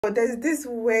There's this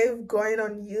wave going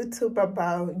on YouTube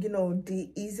about, the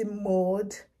easy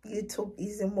mode, YouTube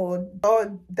easy mode,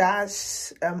 or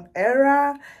dash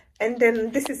era. And then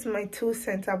this is my 2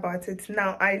 cents about it.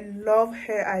 Now, I love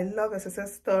her. I love her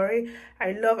success story.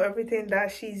 I love everything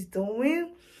that she's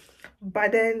doing.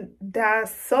 But then there are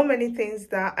so many things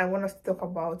that I want us to talk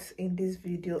about in this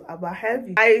video about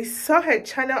her. I saw her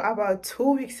channel about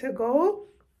 2 weeks ago,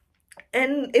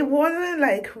 and it wasn't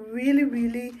like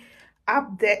really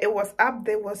up there. It was up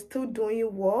there, was still doing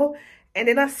well. And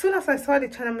then as soon as I saw the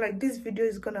channel, I'm like, this video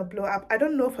is gonna blow up. I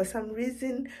don't know, for some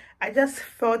reason I just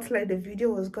felt like the video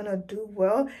was gonna do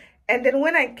well. And then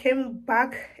when I came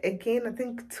back again, I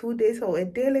think 2 days or a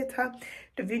day later,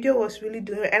 the video was really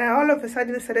doing it. And I all of a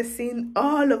sudden started seeing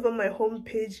all over my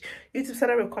homepage, YouTube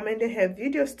started recommending her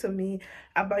videos to me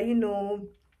about,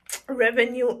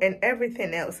 revenue and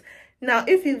everything else. Now,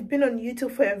 if you've been on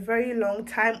YouTube for a very long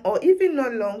time, or even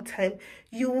not long time,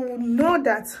 you will know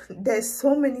that there's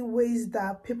so many ways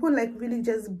that people like really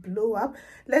just blow up.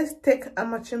 Let's take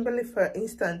Amma Chamberlain for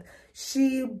instance.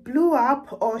 She blew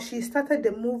up, or she started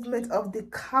the movement of the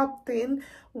cup thing,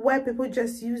 where people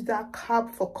just use that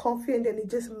cup for coffee and then it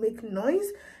just make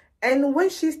noise. And when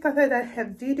she started that, her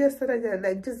video started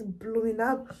like just blowing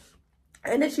up.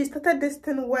 And then she started this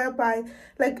thing whereby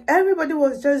like everybody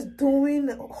was just doing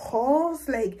hauls,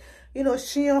 like,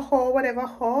 Shein haul, whatever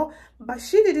haul. But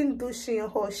she didn't do Shein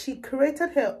haul. She created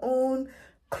her own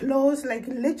clothes, like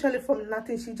literally from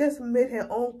nothing. She just made her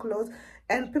own clothes,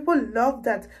 and people loved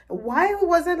that. Why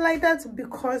was it like that?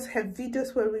 Because her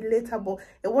videos were relatable.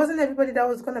 It wasn't everybody that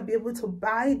was gonna be able to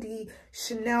buy the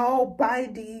Chanel, buy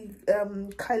the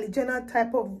Kylie Jenner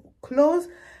type of clothes.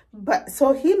 But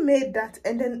so he made that,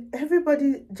 and then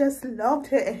everybody just loved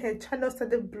her, and her channel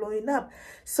started blowing up.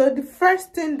 So the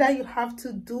first thing that you have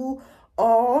to do,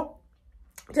 or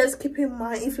just keep in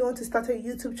mind, if you want to start a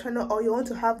YouTube channel or you want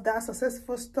to have that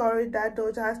successful story that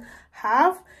Dojas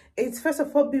have, it's first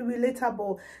of all be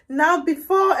relatable. Now,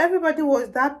 before, everybody was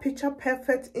that picture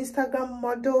perfect Instagram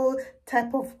model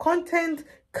type of content,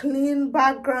 clean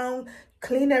background,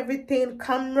 clean everything,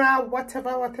 camera,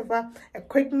 whatever,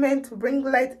 equipment, ring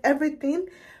light, everything.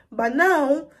 But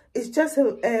now it's just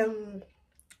a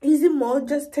easy mode.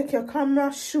 Just take your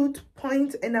camera, shoot,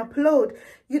 point, and upload.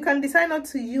 You can decide not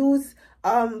to use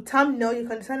thumbnail, you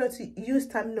can decide not to use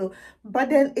thumbnail,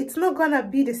 but then it's not gonna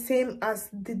be the same as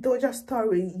the Doja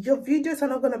story. Your videos are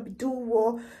not gonna be doing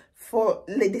well for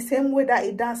like the same way that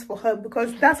it does for her,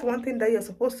 because that's one thing that you're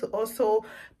supposed to also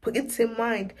put it in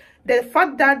mind. The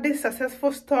fact that this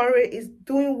successful story is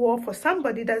doing well for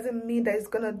somebody doesn't mean that it's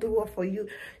gonna do well for you.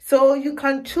 So you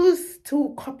can choose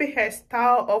to copy her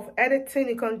style of editing,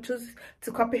 you can choose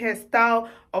to copy her style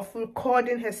of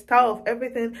recording, her style of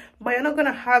everything, but you're not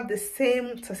gonna have the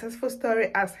same successful story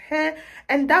as her,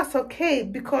 and that's okay,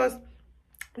 because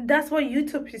that's what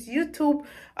YouTube is. YouTube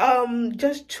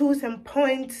just choose and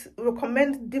point,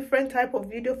 recommend different type of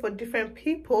video for different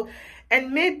people,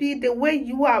 and maybe the way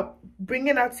you are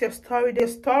bringing out your story,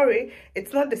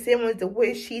 it's not the same as the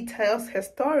way she tells her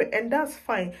story, and that's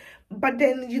fine. But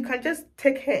then you can just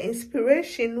take her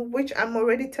inspiration, which I'm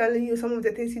already telling you some of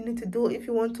the things you need to do if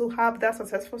you want to have that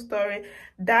successful story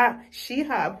that she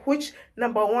have. Which,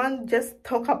 number one, just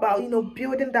talk about,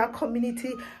 building that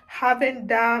community, having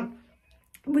that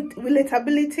with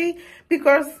relatability,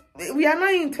 because we are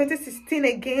not in 2016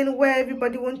 again, where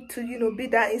everybody wants to be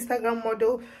that Instagram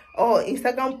model or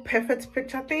Instagram perfect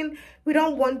picture thing. We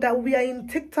don't want that. We are in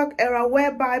TikTok era,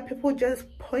 whereby people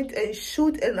just point and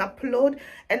shoot and upload,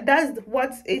 and that's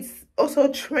what is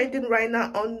also trending right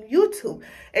now on YouTube.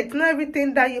 It's not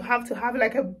everything that you have to have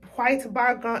like a white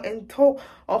background and talk,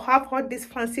 or have all these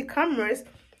fancy cameras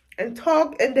and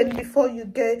talk, and then before you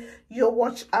get your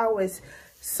watch hours.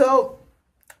 So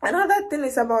another thing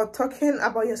is about talking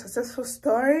about your successful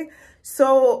story.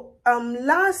 So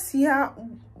last year,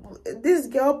 this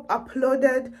girl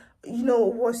uploaded,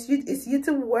 is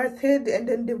YouTube worth it? And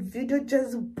then the video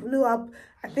just blew up.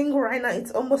 I think right now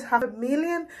it's almost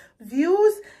 500,000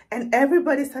 views, and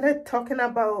everybody started talking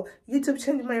about YouTube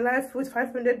changed my life with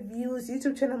 500 views,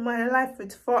 YouTube changed my life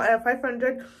with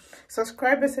 500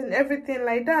 subscribers, and everything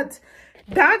like that.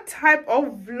 That type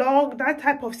of vlog, that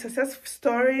type of success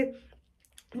story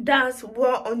does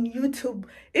well on YouTube.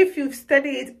 If you've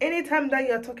studied it, anytime that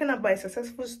you're talking about a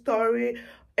successful story,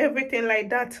 everything like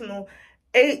that,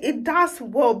 it does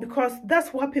well, because that's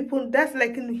what people, that's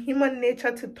like in human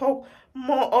nature to talk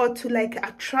more or to like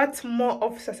attract more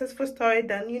of successful story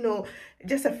than, you know,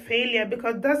 just a failure,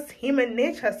 because that's human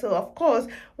nature. So of course,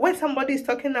 when somebody is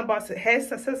talking about her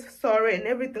success story and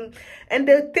everything, and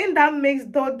the thing that makes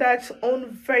that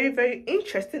own very, very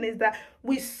interesting is that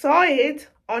we saw it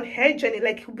on her journey.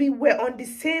 Like, we were on the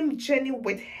same journey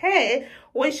with her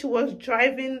when she was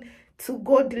driving to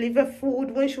go deliver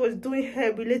food, when she was doing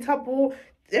her relatable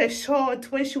short,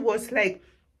 when she was like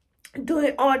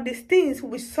doing all these things.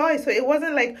 We saw it. So it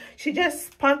wasn't like she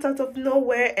just spawned out of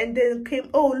nowhere and then came,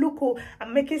 oh look, oh,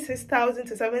 I'm making $6,000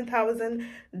 to $7,000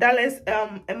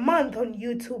 a month on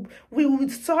YouTube. We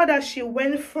saw that she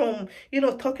went from, you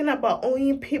know, talking about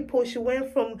owing people, she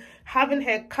went from having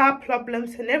her car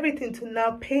problems and everything to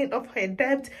now paying off her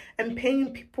debt and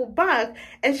paying people back.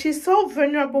 And she's so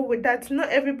vulnerable with that. Not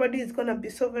everybody is gonna be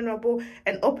so vulnerable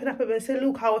and open up and say,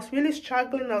 look, I was really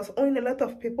struggling, I was owing a lot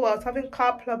of people, I was having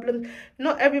car problems.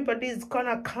 Not everybody is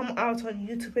gonna come out on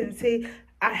YouTube and say,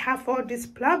 I have all this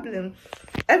problem.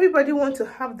 Everybody wants to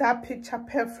have that picture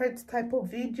perfect type of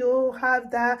video,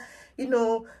 have that, you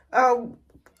know,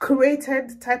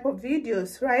 created type of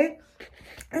videos, right?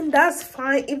 And that's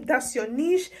fine if that's your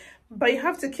niche, but you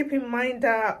have to keep in mind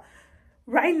that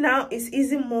right now is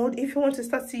easy mode. If you want to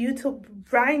start to YouTube,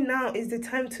 right now is the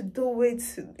time to do it.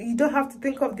 You don't have to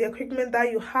think of the equipment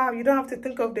that you have. You don't have to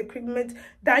think of the equipment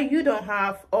that you don't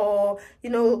have, or, you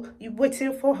know, you're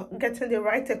waiting for getting the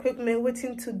right equipment,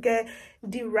 waiting to get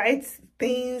the right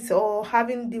things, or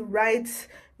having the right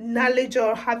knowledge,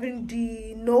 or having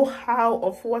the know-how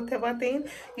of whatever thing.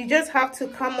 You just have to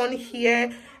come on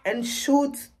here and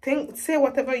shoot, say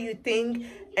whatever you think,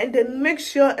 and then make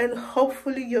sure and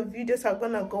hopefully your videos are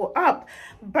gonna go up.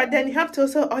 But then you have to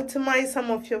also optimize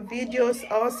some of your videos.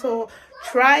 Also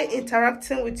try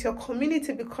interacting with your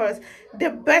community, because the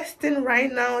best thing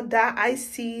right now that I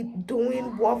see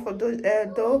doing well for those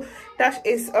though, that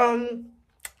is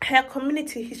her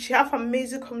community. She have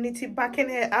amazing community backing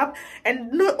her up.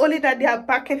 And not only that they are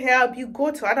backing her up, you go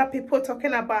to other people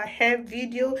talking about her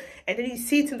video, and then you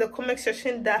see it in the comment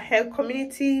section that her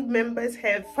community members,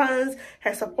 her fans,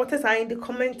 her supporters are in the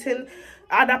commenting,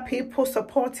 other people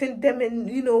supporting them, and,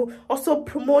 you know, also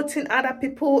promoting other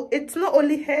people. It's not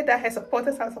only her that her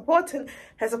supporters are supporting,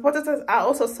 her supporters are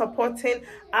also supporting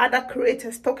other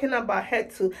creators talking about her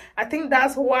too. I think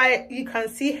that's why you can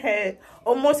see her,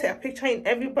 almost her picture in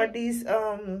everybody's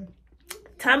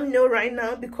thumbnail right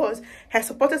now, because her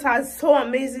supporters are so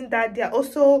amazing that they're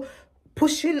also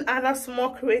pushing other small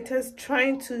creators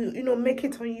trying to, you know, make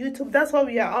it on YouTube. That's what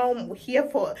we are here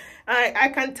for. I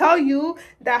can tell you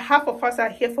that half of us are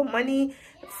here for money,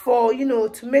 for, you know,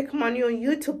 to make money on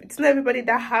YouTube. It's not everybody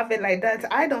that have it like that.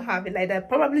 I don't have it like that.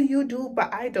 Probably you do,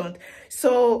 but I don't.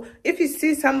 So if you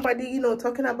see somebody, you know,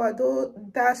 talking about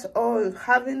that, or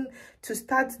having to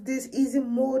start this easy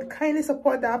mode, kindly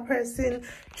support that person.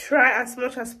 Try as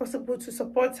much as possible to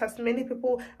support as many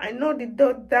people. I know the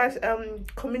that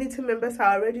community members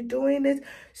are already doing it,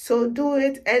 so do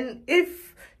it. And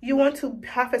if you want to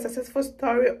have a successful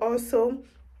story also,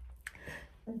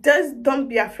 just don't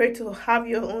be afraid to have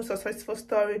your own successful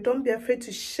story. Don't be afraid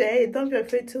to share it. Don't be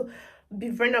afraid to be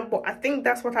vulnerable. I think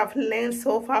that's what I've learned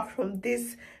so far from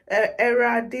this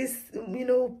era, this, you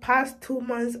know, past 2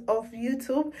 months of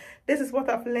YouTube. This is what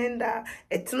I've learned, that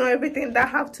it's not everything that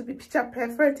have to be picture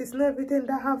perfect. It's not everything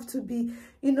that have to be,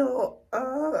 you know,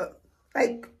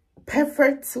 like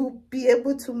perfect to be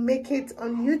able to make it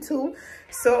on YouTube.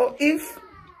 So if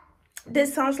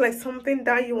this sounds like something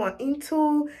that you are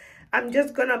into, I'm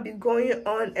just gonna be going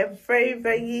on a very,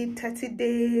 very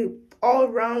 30-day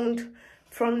all-round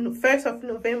from 1st of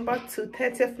November to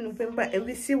 30th November, and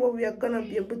we see what we are gonna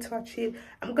be able to achieve.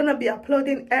 I'm gonna be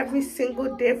uploading every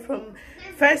single day from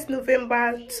 1st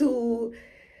November to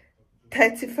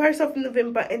 31st of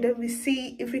November, and then we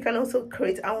see if we can also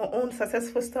create our own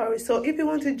successful story. So if you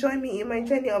want to join me in my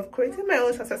journey of creating my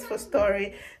own successful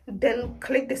story, then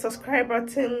click the subscribe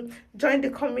button, join the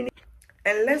community,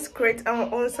 and let's create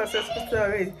our own successful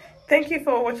stories. Thank you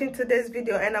for watching today's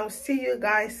video, and I'll see you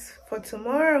guys for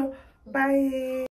tomorrow. Bye.